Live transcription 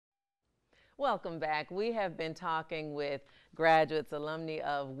Welcome back. We have been talking with graduates, alumni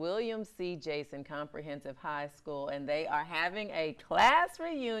of William C. Jason Comprehensive High School, and they are having a class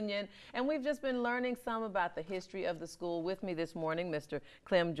reunion. And we've just been learning some about the history of the school. With me this morning, Mr.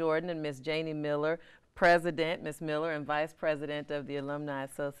 Clem Jordan and Miss Janie Miller, President, Miss Miller, and Vice President of the Alumni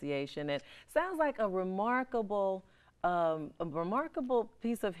Association. It sounds like a remarkable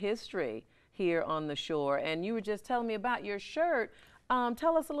piece of history here on the shore. And you were just telling me about your shirt.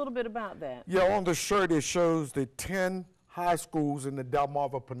 Tell us a little bit about that. Yeah, on the shirt it shows the 10 high schools in the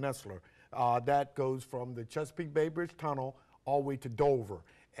Delmarva Peninsula. That goes from the Chesapeake Bay Bridge Tunnel all the way to Dover.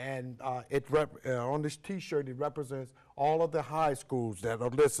 And on this T-shirt it represents all of the high schools that are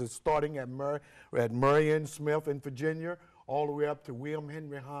listed, starting at Marion Smith in Virginia, all the way up to William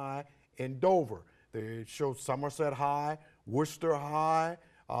Henry High in Dover. They show Somerset High, Worcester High,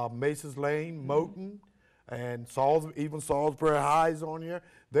 Maces Lane, Moton, and even Salisbury High is on here.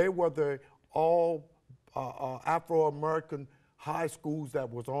 They were the all Afro-American high schools that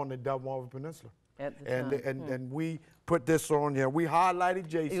was on the Delmarva Peninsula. And we put this on here. We highlighted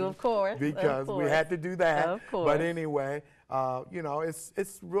Jason, of course, because we had to do that. Of course. But anyway, you know,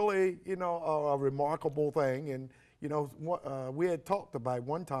 it's really, you know, a remarkable thing. And you know, we had talked about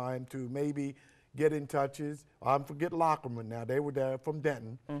one time to maybe get in touches. I forget Lockerman now. They were there from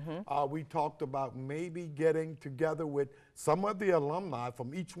Denton. We talked about maybe getting together with some of the alumni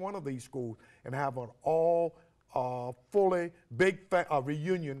from each one of these schools and have an all fully big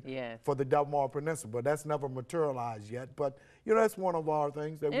reunion for the Delmarva Peninsula. But that's never materialized yet. But you know, that's one of our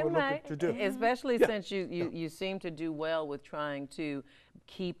things that we're looking to do. Especially since you seem to do well with trying to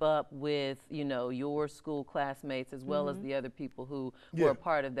keep up with, you know, your school classmates as well as the other people who were a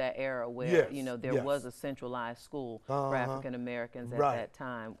part of that era where, you know, there was a centralized school for African Americans at that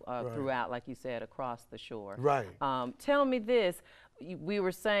time throughout, like you said, across the shore. Tell me this. We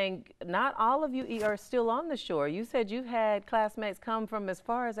were saying not all of you are still on the shore. You said you've had classmates come from as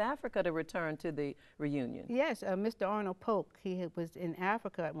far as Africa to return to the reunion. Yes, Mr. Arnold Polk, he was in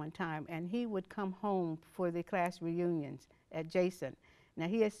Africa at one time, and he would come home for the class reunions at Jason. Now,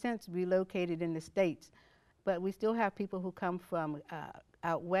 he has since relocated in the States, but we still have people who come from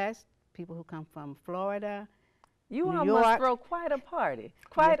out west, people who come from Florida, You New all York. must throw quite a party,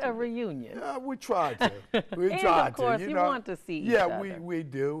 quite a reunion. Yeah, we tried to. We and tried of course, to. you know, want to see each other. Yeah, we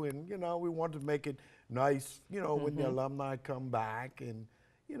do, and you know, we want to make it nice. You know, when the alumni come back, and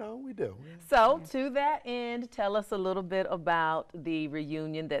you know, we do. So, to that end, tell us a little bit about the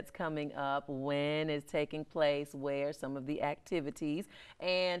reunion that's coming up, when it's taking place, where, some of the activities,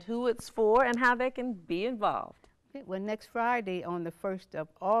 and who it's for, and how they can be involved. Well, next Friday on the 1st of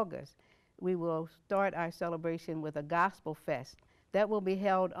August, we will start our celebration with a gospel fest. That will be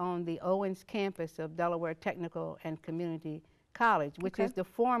held on the Owens campus of Delaware Technical and Community College, which is the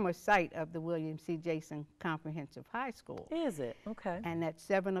former site of the William C. Jason Comprehensive High School. Is it? Okay. And at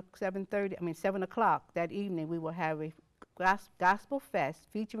 7 o'clock that evening, we will have a gospel fest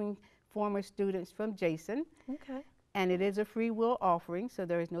featuring former students from Jason. Okay. And it is a free will offering, so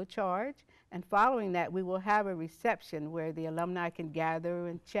there is no charge. And following that, we will have a reception where the alumni can gather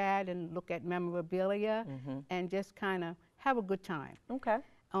and chat and look at memorabilia and just kind of have a good time. Okay.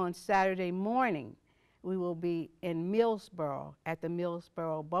 On Saturday morning, we will be in Millsboro at the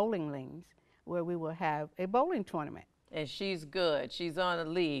Millsboro Bowling Lanes, where we will have a bowling tournament. And she's good. She's on the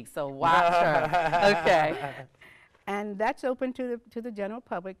league, so watch her. Okay. And that's open to the general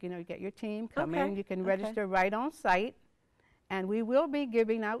public. You know, you get your team, come in, you can register right on site. And we will be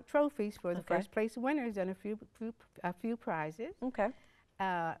giving out trophies for the first place winners and a few prizes. Okay.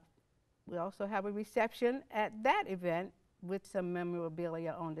 We also have a reception at that event with some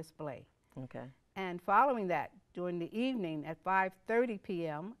memorabilia on display. Okay. And following that, during the evening at 5:30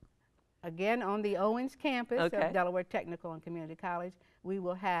 p.m., again on the Owens campus of Delaware Technical and Community College, we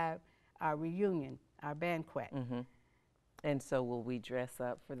will have our reunion, our banquet. And so will we dress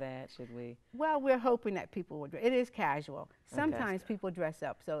up for that? Should we? Well, we're hoping that people will dress. It is casual. Sometimes people dress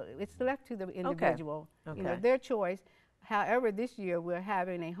up, so it's left to the individual, you know, their choice. However, this year we're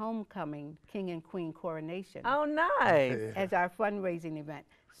having a homecoming king and queen coronation. Oh, nice. As our fundraising event.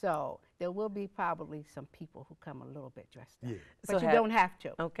 So there will be probably some people who come a little bit dressed up. But So you don't have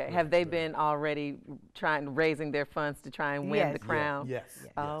to. Okay. Have they been already raising their funds to try and win the crown? Yes.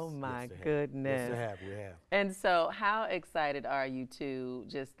 Oh, my goodness. Yes, we have. And so how excited are you to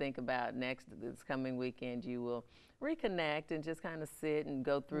just think about this coming weekend you will reconnect and just kind of sit and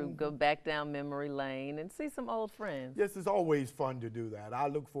go through, go back down memory lane and see some old friends? Yes, it's always fun to do that. I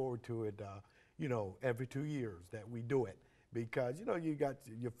look forward to it, you know, every 2 years that we do it. Because, you know, you got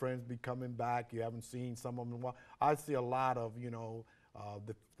your friends be coming back. You haven't seen some of them in a while. I see a lot of, you know,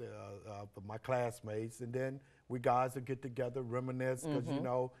 my classmates, and then we guys would get together, reminisce, because you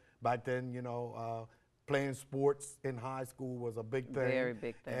know, back then, you know, playing sports in high school was a big thing. Very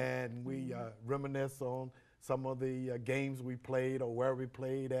big thing. And we reminisce on some of the games we played or where we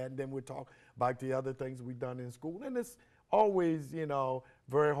played at, and then we talk about the other things we've done in school. And it's always, you know,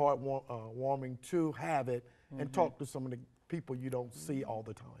 very heartwarming to have it and talk to some of the people you don't see all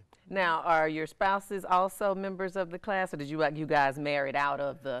the time. Now, are your spouses also members of the class, or did you guys married out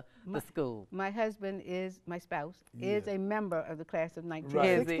of the school? My husband is, my spouse, is a member of the class of Is he?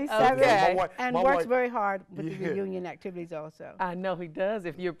 1967 Okay. and works very hard with the reunion activities also. I know he does.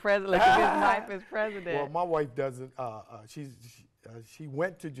 If you're president, like if his wife is president. Well, my wife doesn't. She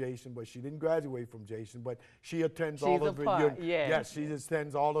went to Jason, but she didn't graduate from Jason. But she attends all of the reunions. Yes, she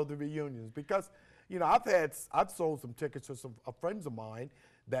attends all of the reunions because, you know, I've sold some tickets to some friends of mine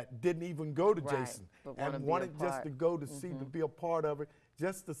that didn't even go to Jason and wanted just to go to see, to be a part of it,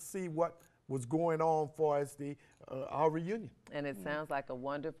 just to see what was going on for us, our reunion. And it sounds like a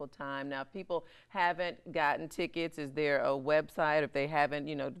wonderful time. Now, if people haven't gotten tickets, is there a website? If they haven't,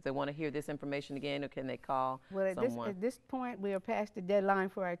 you know, do they want to hear this information again, or can they call someone? At this point, we are past the deadline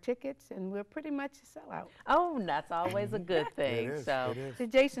for our tickets, and we're pretty much a sellout. Oh, that's always a good thing. It is, so it is. The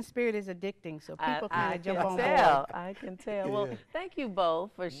Jason spirit is addicting, so people kind of jump on board. I can tell. Well, thank you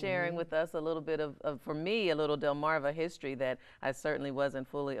both for sharing with us a little bit of, for me, a little Delmarva history that I certainly wasn't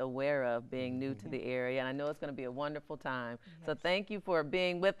fully aware of, being new to the area. And I know it's going to be a wonderful time. So thank you for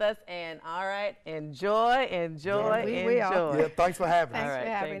being with us. And all right, enjoy. Yeah, thanks for having us. Thanks for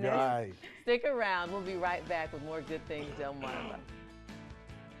having us. Right. Stick around. We'll be right back with more Good Things Delmarva.